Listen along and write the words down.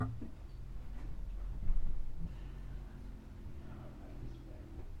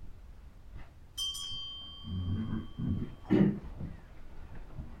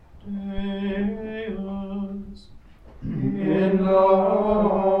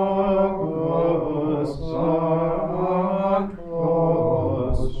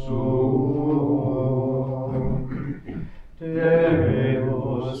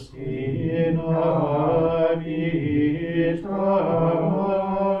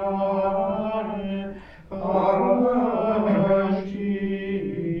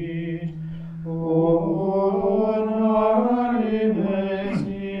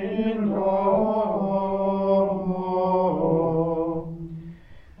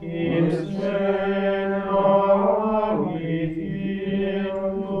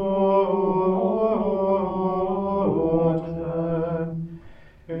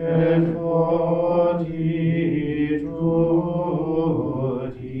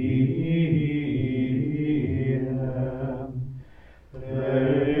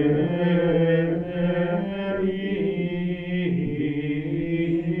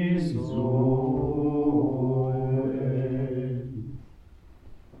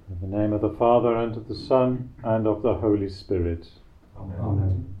In the name of the Father, and of the Son, and of the Holy Spirit.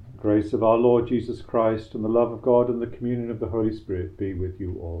 Amen. The grace of our Lord Jesus Christ, and the love of God, and the communion of the Holy Spirit be with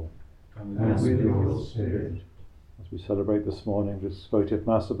you all. And with your spirit. As we celebrate this morning this votive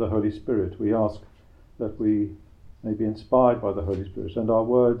Mass of the Holy Spirit, we ask that we may be inspired by the Holy Spirit, and our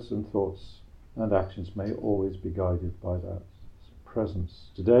words and thoughts and actions may always be guided by that presence,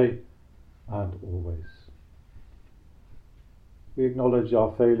 today and always. We acknowledge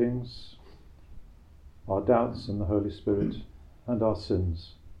our failings, our doubts in the Holy Spirit, and our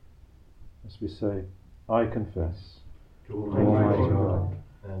sins, as we say, I confess To Almighty God,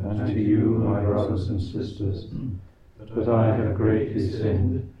 and to you, my brothers and sisters, that I have greatly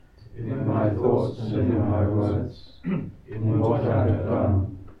sinned in my thoughts and in my words, in what I have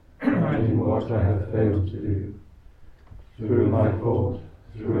done, and in what I have failed to do. Through my fault,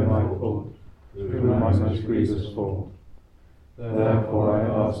 through my most grievous fault. Therefore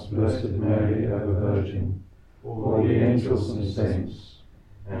I ask Blessed Mary, ever Virgin, all the angels and saints,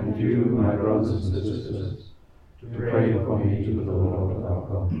 and you, my brothers and sisters, to pray for me to the Lord our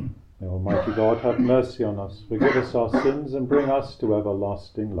God. May Almighty God have mercy on us, forgive us our sins, and bring us to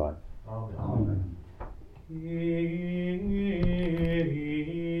everlasting life. Amen.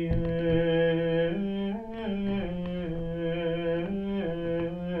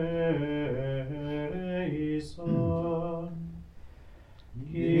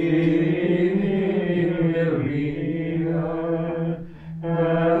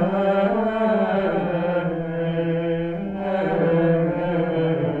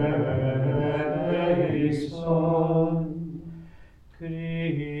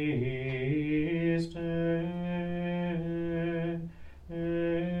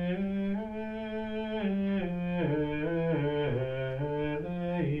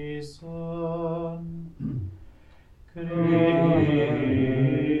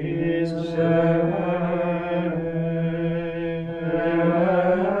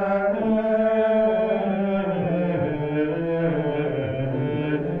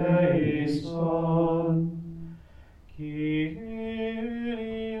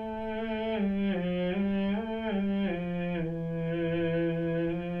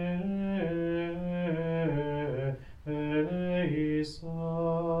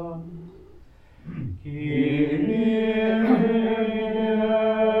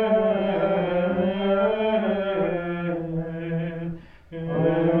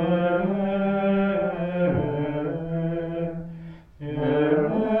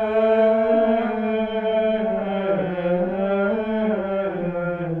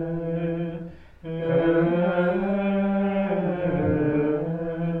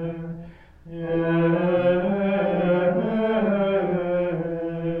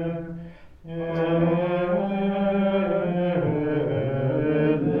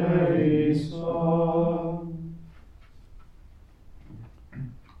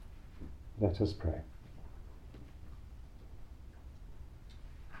 Let us pray.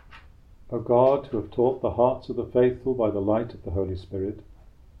 O God, who have taught the hearts of the faithful by the light of the Holy Spirit,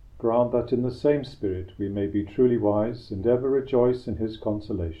 grant that in the same Spirit we may be truly wise and ever rejoice in his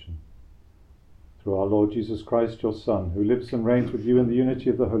consolation. Through our Lord Jesus Christ, your Son, who lives and reigns with you in the unity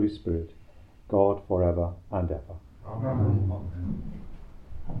of the Holy Spirit, God forever and ever. Amen. Amen.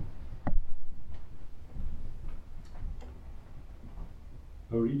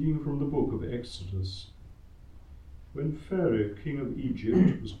 A reading from the book of Exodus. When Pharaoh, king of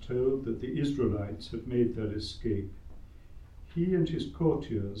Egypt, was told that the Israelites had made their escape, he and his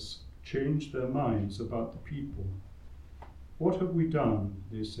courtiers changed their minds about the people. "What have we done,"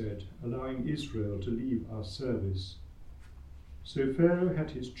 they said, "allowing Israel to leave our service?" So Pharaoh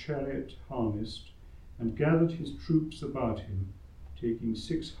had his chariot harnessed and gathered his troops about him, taking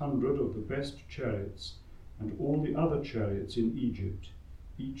 600 of the best chariots and all the other chariots in Egypt,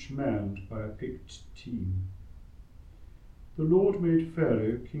 each manned by a picked team. The Lord made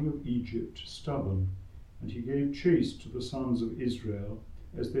Pharaoh, king of Egypt, stubborn, and he gave chase to the sons of Israel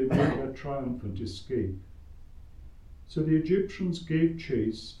as they made their triumphant escape. So the Egyptians gave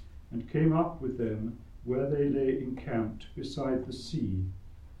chase and came up with them where they lay encamped beside the sea,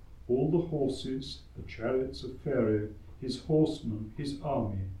 all the horses, the chariots of Pharaoh, his horsemen, his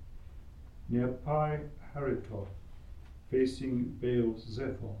army, near Pi-Hahiroth, facing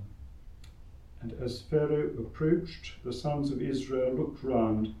Baal-zephon. And as Pharaoh approached, the sons of Israel looked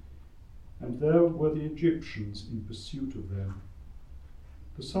round, and there were the Egyptians in pursuit of them.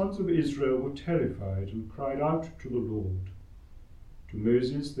 The sons of Israel were terrified and cried out to the Lord. To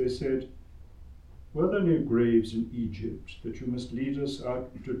Moses they said, "Were there no graves in Egypt that you must lead us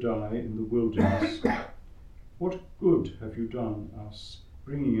out to die in the wilderness? What good have you done us,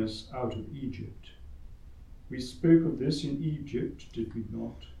 bringing us out of Egypt. We spoke of this in Egypt, did we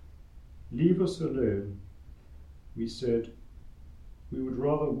not? Leave us alone. We said, we would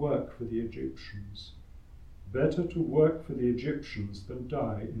rather work for the Egyptians. Better to work for the Egyptians than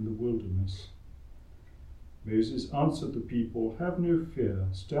die in the wilderness. Moses answered the people, have no fear,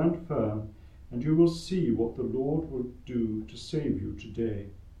 stand firm, and you will see what the Lord will do to save you today.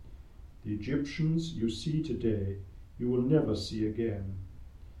 The Egyptians you see today, you will never see again.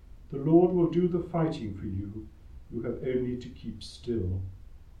 The Lord will do the fighting for you. You have only to keep still.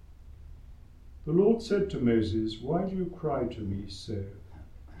 The Lord said to Moses, why do you cry to me so?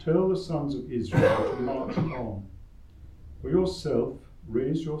 Tell the sons of Israel to march on. For yourself,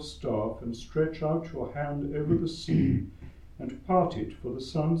 raise your staff and stretch out your hand over the sea and part it for the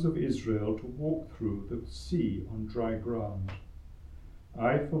sons of Israel to walk through the sea on dry ground.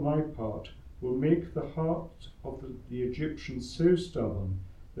 I, for my part, will make the heart of the Egyptians so stubborn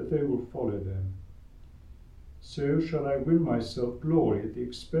that they will follow them. So shall I win myself glory at the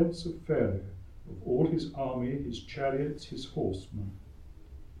expense of Pharaoh, of all his army, his chariots, his horsemen.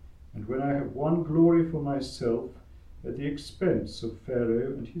 And when I have won glory for myself at the expense of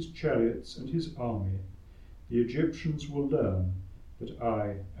Pharaoh and his chariots and his army, the Egyptians will learn that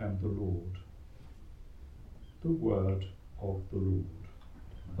I am the Lord. The word of the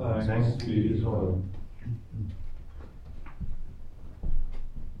Lord. Thanks be to God.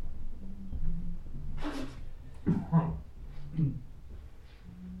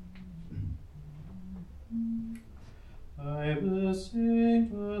 I will sing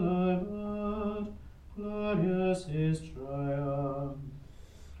to the Lord, glorious his triumph.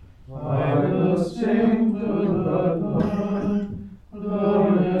 I will sing to the Lord,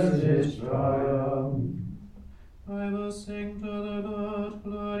 glorious his triumph. I will sing to the Lord,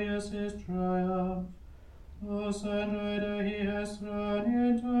 glorious his triumph. Horse and rider he has thrown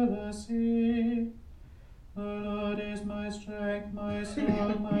into the sea. The Lord is my strength, my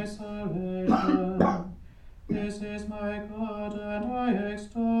song, my salvation. This is my God, and I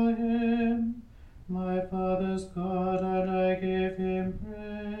extol him, my Father's God, and I give him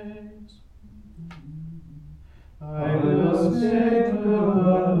praise. I will sing to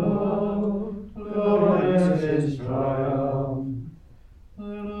the Lord, glorious his triumph. The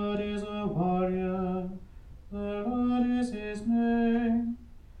Lord is a warrior, the Lord is his name.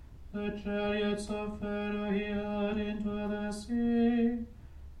 The chariots of Pharaoh he hurled into the sea.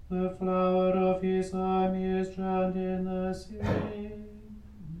 The flower of his army is drowned in the sea.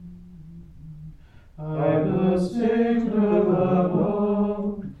 I will sing to the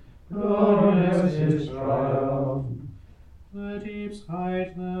Lord, glorious his triumph. The deeps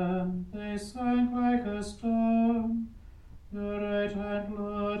hide them, they sank like a stone. Your right hand,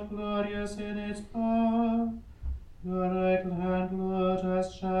 Lord, glorious in its power. Your right hand, Lord,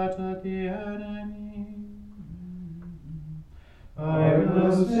 has shattered the enemy. I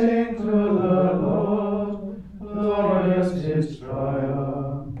will sing to the Lord, glorious his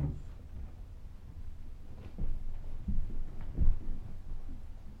triumph.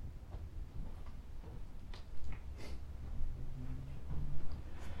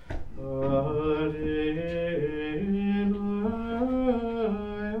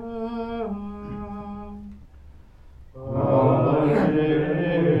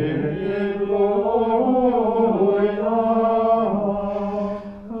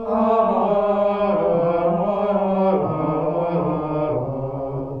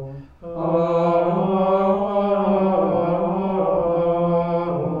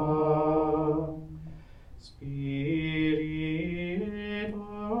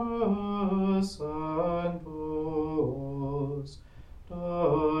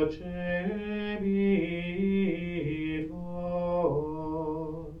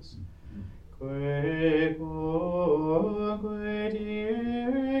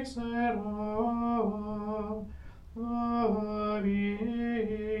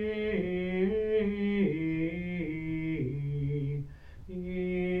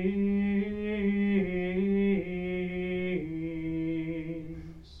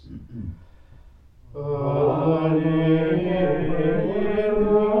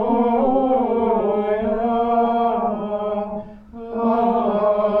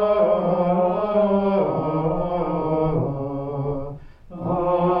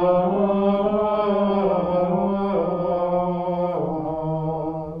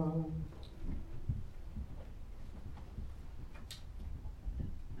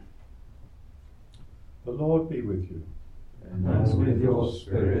 The Lord be with you. And with your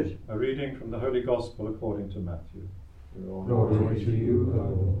spirit. A reading from the Holy Gospel according to Matthew. Glory to you, O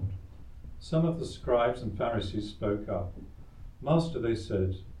Lord. Some of the scribes and Pharisees spoke up. "Master," they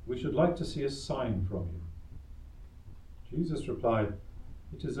said, "we should like to see a sign from you." Jesus replied,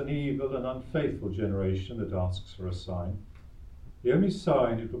 "It is an evil and unfaithful generation that asks for a sign. The only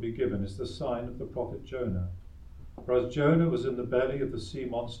sign it will be given is the sign of the prophet Jonah. For as Jonah was in the belly of the sea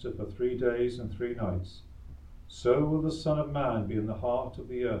monster for 3 days and 3 nights, so will the Son of Man be in the heart of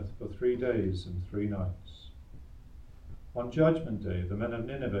the earth for 3 days and 3 nights. On Judgment Day, the men of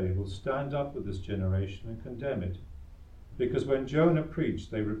Nineveh will stand up with this generation and condemn it, because when Jonah preached,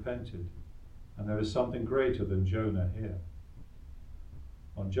 they repented, and there is something greater than Jonah here.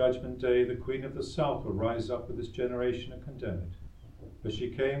 On Judgment Day, the Queen of the South will rise up with this generation and condemn it, for she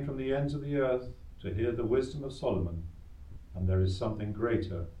came from the ends of the earth to hear the wisdom of Solomon, and there is something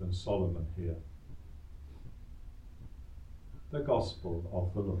greater than Solomon here." The Gospel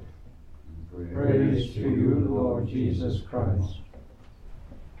of the Lord. Praise to you, Lord Jesus Christ.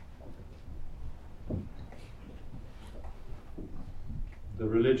 The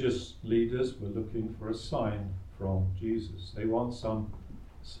religious leaders were looking for a sign from Jesus. They want some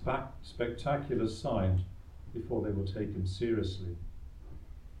spectacular sign before they will take him seriously.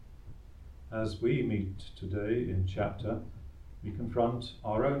 As we meet today in chapter, we confront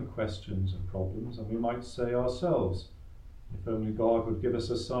our own questions and problems, and we might say ourselves, if only God would give us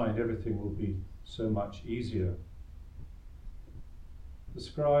a sign, everything will be so much easier. The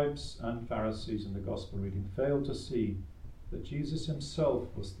scribes and Pharisees in the Gospel reading failed to see that Jesus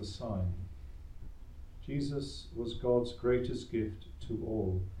himself was the sign. Jesus was God's greatest gift to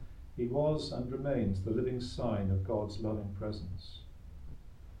all. He was and remains the living sign of God's loving presence.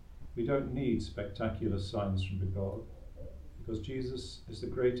 We don't need spectacular signs from God, because Jesus is the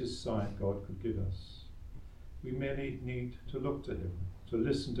greatest sign God could give us. We merely need to look to him, to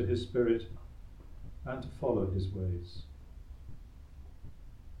listen to his Spirit, and to follow his ways.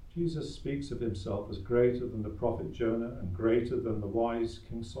 Jesus speaks of himself as greater than the prophet Jonah and greater than the wise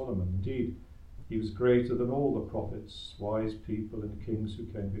King Solomon. Indeed, he was greater than all the prophets, wise people, and kings who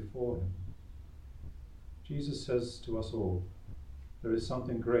came before him. Jesus says to us all, there is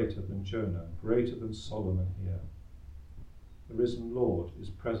something greater than Jonah, greater than Solomon here. The risen Lord is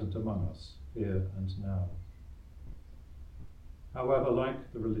present among us, here and now. However,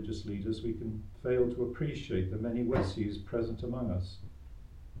 like the religious leaders, we can fail to appreciate the many ways he is present among us,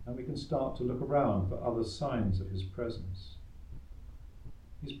 and we can start to look around for other signs of his presence.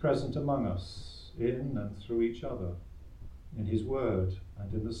 He's present among us, in and through each other, in his word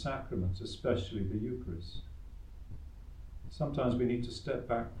and in the sacraments, especially the Eucharist. Sometimes we need to step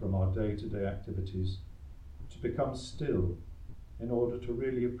back from our day-to-day activities to become still in order to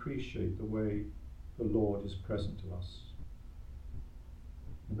really appreciate the way the Lord is present to us.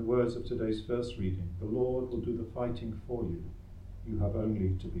 In the words of today's first reading, the Lord will do the fighting for you. You have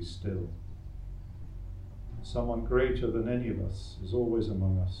only to be still. Someone greater than any of us is always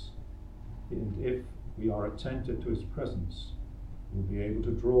among us, and if we are attentive to his presence, we'll be able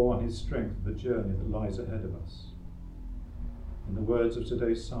to draw on his strength for the journey that lies ahead of us. In the words of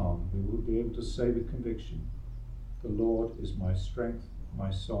today's psalm, we will be able to say with conviction, the Lord is my strength,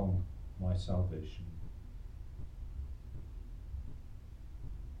 my song, my salvation.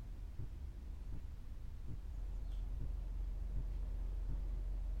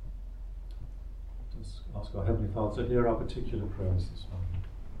 Let's ask our Heavenly Father to hear our particular prayers this morning.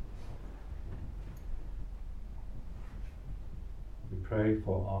 We pray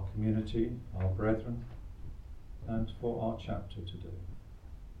for our community, our brethren, and for our chapter today.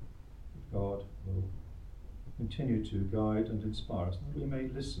 That God will continue to guide and inspire us, and that we may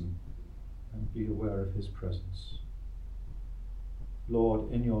listen and be aware of his presence.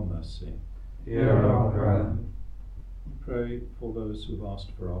 Lord, in your mercy, hear our prayer. We pray for those who have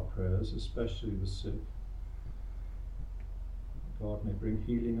asked for our prayers, especially the sick. God may bring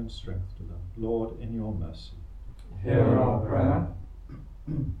healing and strength to them. Lord, in your mercy, hear our prayer.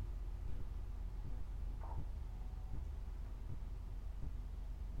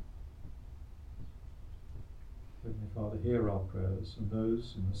 Heavenly Father, hear our prayers and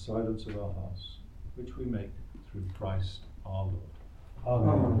those in the silence of our hearts, which we make through Christ our Lord.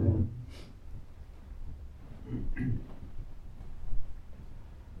 Amen.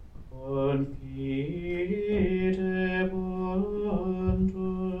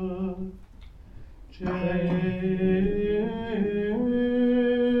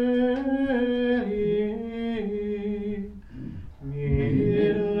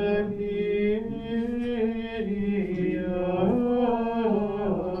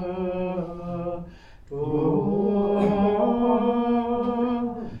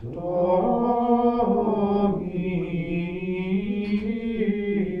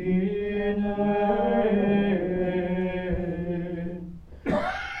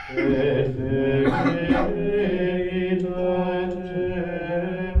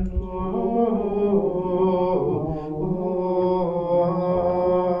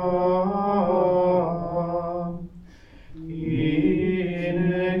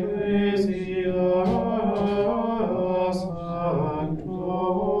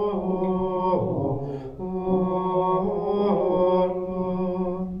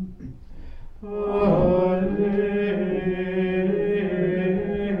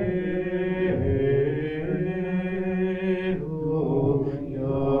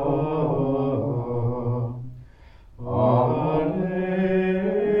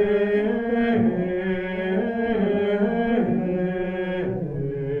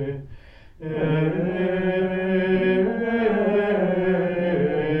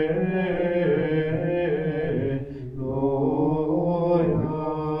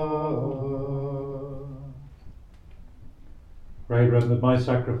 pray that my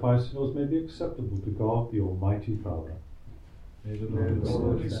sacrifice and yours may be acceptable to God, the Almighty Father. May the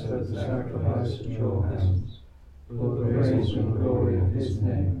Lord accept the sacrifice at your hands, for the praise and glory of his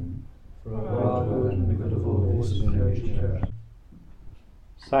name, for our good and the good of all his holy church.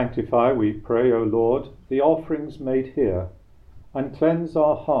 Sanctify, we pray, O Lord, the offerings made here, and cleanse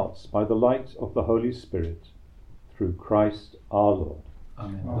our hearts by the light of the Holy Spirit, through Christ our Lord.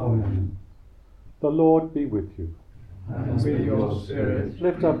 Amen. Amen. The Lord be with you. And with your spirit.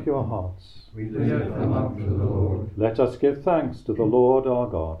 Lift up your hearts. We lift them up to the Lord. Let us give thanks to the Lord our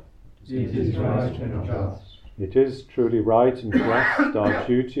God. It is right and just. It is truly right and just, our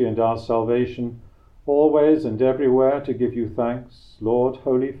duty and our salvation, always and everywhere to give you thanks, Lord,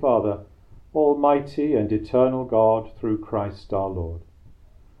 Holy Father, Almighty and eternal God, through Christ our Lord.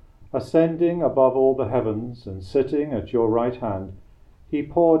 Ascending above all the heavens and sitting at your right hand, he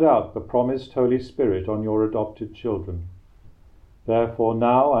poured out the promised Holy Spirit on your adopted children. Therefore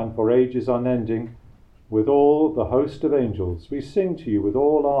now and for ages unending, with all the host of angels, we sing to you with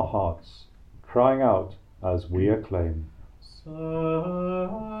all our hearts, crying out as we acclaim. Sanctus,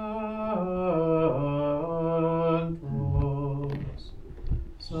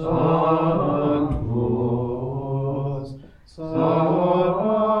 Sanctus, Sanctus,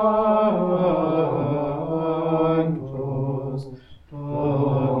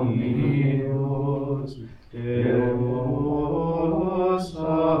 Dominus, Deus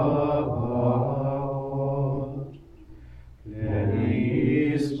Sabaoth,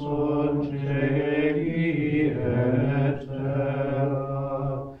 plenis sunt celi et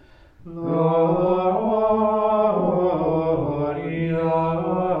terra, gloria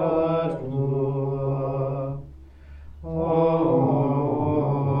tua,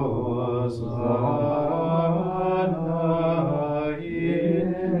 Hosanna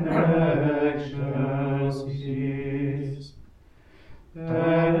in excelsis,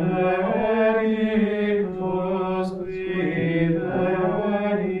 benedictus qui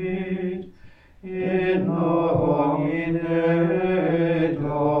venit in nomine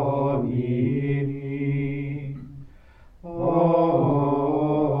Domini, Hosanna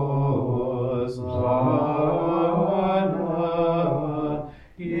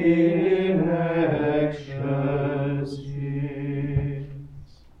in excelsis.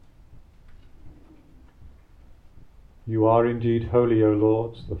 You are indeed holy, O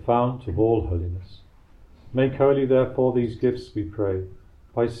Lord, the fount of all holiness. Make holy, therefore, these gifts, we pray,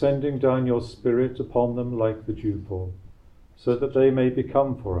 by sending down your Spirit upon them like the dewfall, so that they may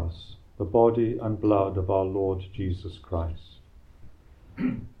become for us the body and blood of our Lord Jesus Christ.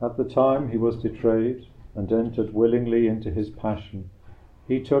 At the time he was betrayed and entered willingly into his passion,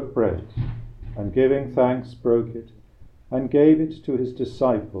 he took bread, and giving thanks broke it, and gave it to his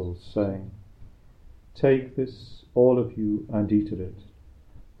disciples, saying, "Take this, all of you, and eat of it,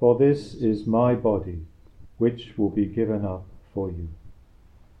 for this is my body, which will be given up for you."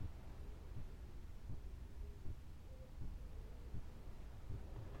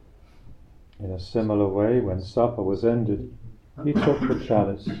 In a similar way, when supper was ended, he took the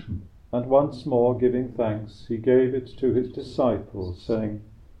chalice, and once more giving thanks, he gave it to his disciples, saying,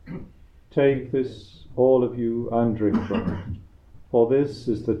 "Take this, all of you, and drink from it, for this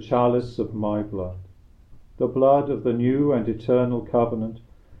is the chalice of my blood, the blood of the new and eternal covenant,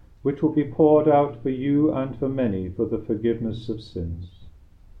 which will be poured out for you and for many for the forgiveness of sins.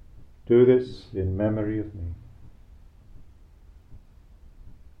 Do this in memory of me."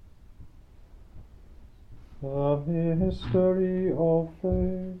 The mystery of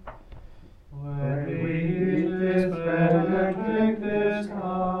faith. When we eat this bread and drink this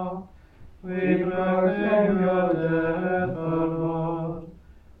cup, we proclaim your death, O Lord,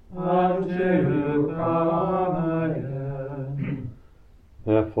 until you come again.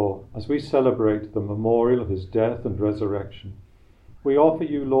 Therefore, as we celebrate the memorial of his death and resurrection, we offer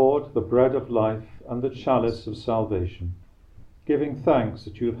you, Lord, the bread of life and the chalice of salvation, giving thanks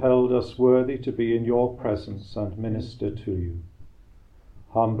that you have held us worthy to be in your presence and minister to you.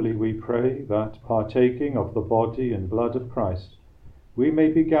 Humbly we pray that, partaking of the body and blood of Christ, we may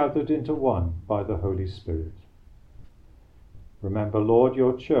be gathered into one by the Holy Spirit. Remember, Lord,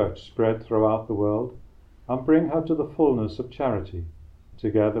 your church spread throughout the world, and bring her to the fullness of charity,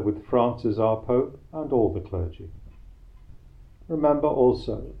 together with Francis our Pope and all the clergy. Remember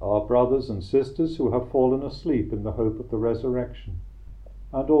also our brothers and sisters who have fallen asleep in the hope of the resurrection,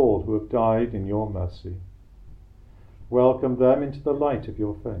 and all who have died in your mercy. Welcome them into the light of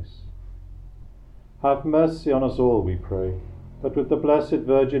your face. Have mercy on us all, we pray, that with the Blessed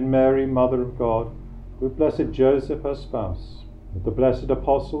Virgin Mary, Mother of God, with blessed Joseph, her spouse, with the blessed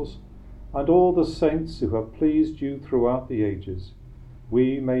apostles, and all the saints who have pleased you throughout the ages,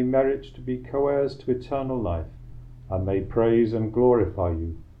 we may merit to be co-heirs to eternal life, and may praise and glorify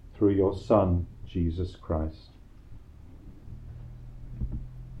you through your Son, Jesus Christ.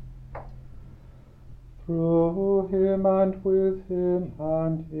 Through him and with him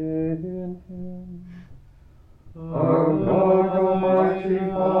and in him. O God, Almighty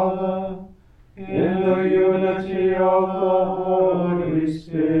Father, in the unity of the Holy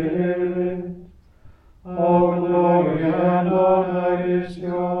Spirit, all glory and honor is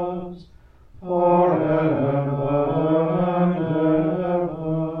yours forever and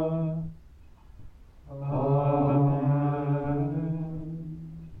ever. Amen.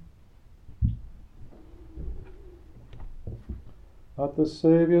 At the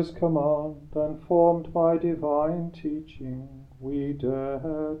Saviour's command, and formed by divine teaching, we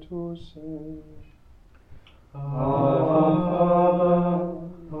dare to say, Our Father,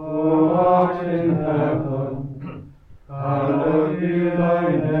 who art in heaven, hallowed be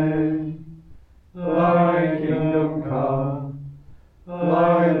thy name. Thy kingdom come,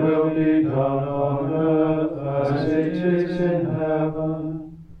 thy will be done on earth as it is in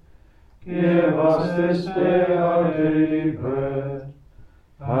heaven. Give us this day our daily bread,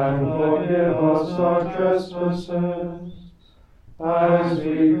 and forgive us our trespasses, as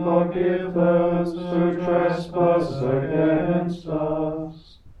we forgive those who trespass against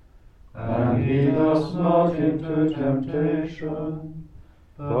us. And lead us not into temptation,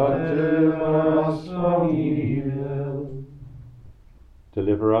 but deliver us from evil.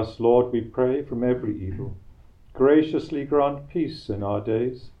 Deliver us, Lord, we pray, from every evil. Graciously grant peace in our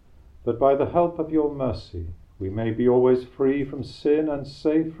days, that by the help of your mercy we may be always free from sin and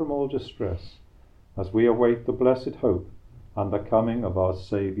safe from all distress, as we await the blessed hope and the coming of our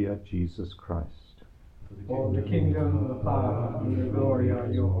Saviour Jesus Christ. For the kingdom, the power, and the glory are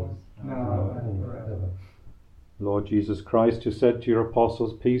yours, now and forever. Lord Jesus Christ, who said to your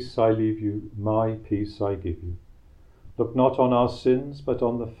apostles, "Peace I leave you, my peace I give you," look not on our sins, but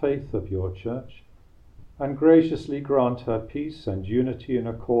on the faith of your church, and graciously grant her peace and unity in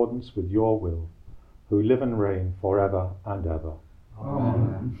accordance with your will, who live and reign forever and ever.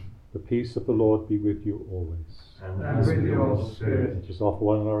 Amen. The peace of the Lord be with you always. And with your spirit. Let us offer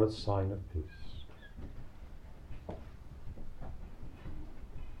one another a sign of peace.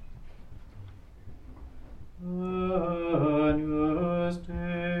 Agnus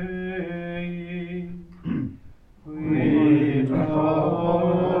Dei, qui vobis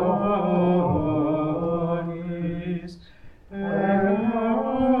miserere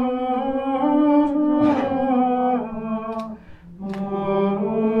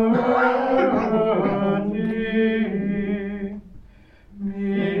nobis. Agnus Dei, qui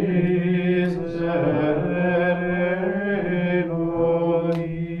vobis miserere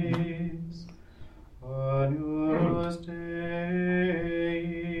nobis. Agnus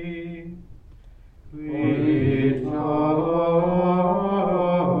Dei, qui vobis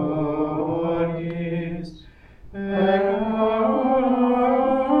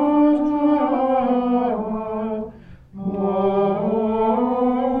mondi,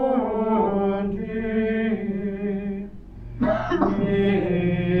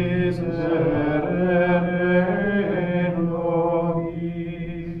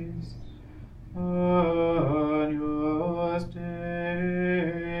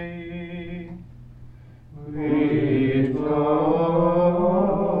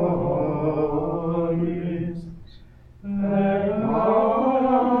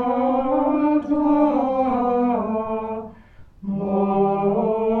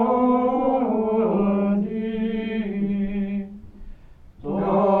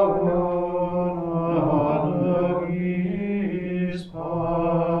 Dominum nobis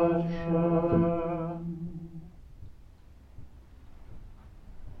pacem.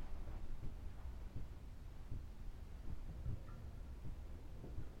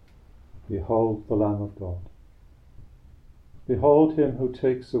 Behold the Lamb of God. Behold him who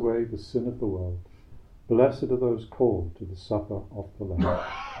takes away the sin of the world. Blessed are those called to the supper of the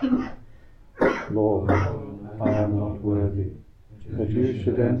Lamb. Lord, I am not worthy that you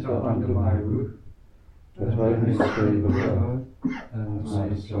should enter under my roof, but only say the word, and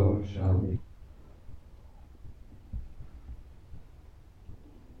my soul shall be.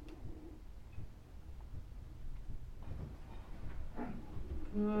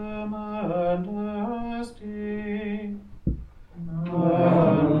 Come and esti,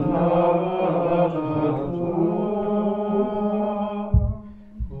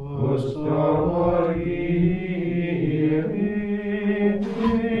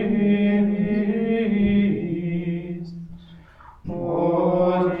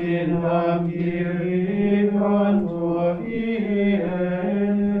 in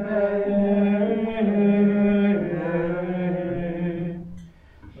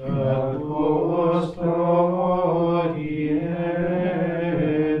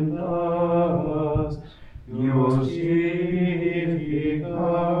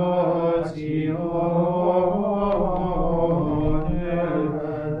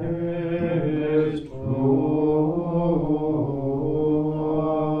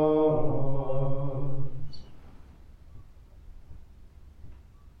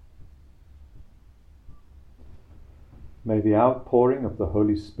May the outpouring of the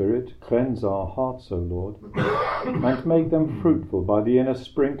Holy Spirit cleanse our hearts, O Lord, and make them fruitful by the inner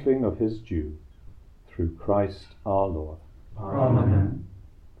sprinkling of his dew. Through Christ our Lord. Amen.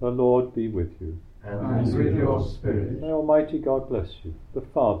 The Lord be with you. And with your spirit. May Almighty God bless you, the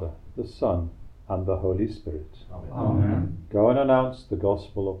Father, the Son, and the Holy Spirit. Amen. Go and announce the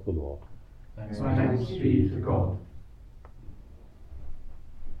gospel of the Lord. Thanks be to God.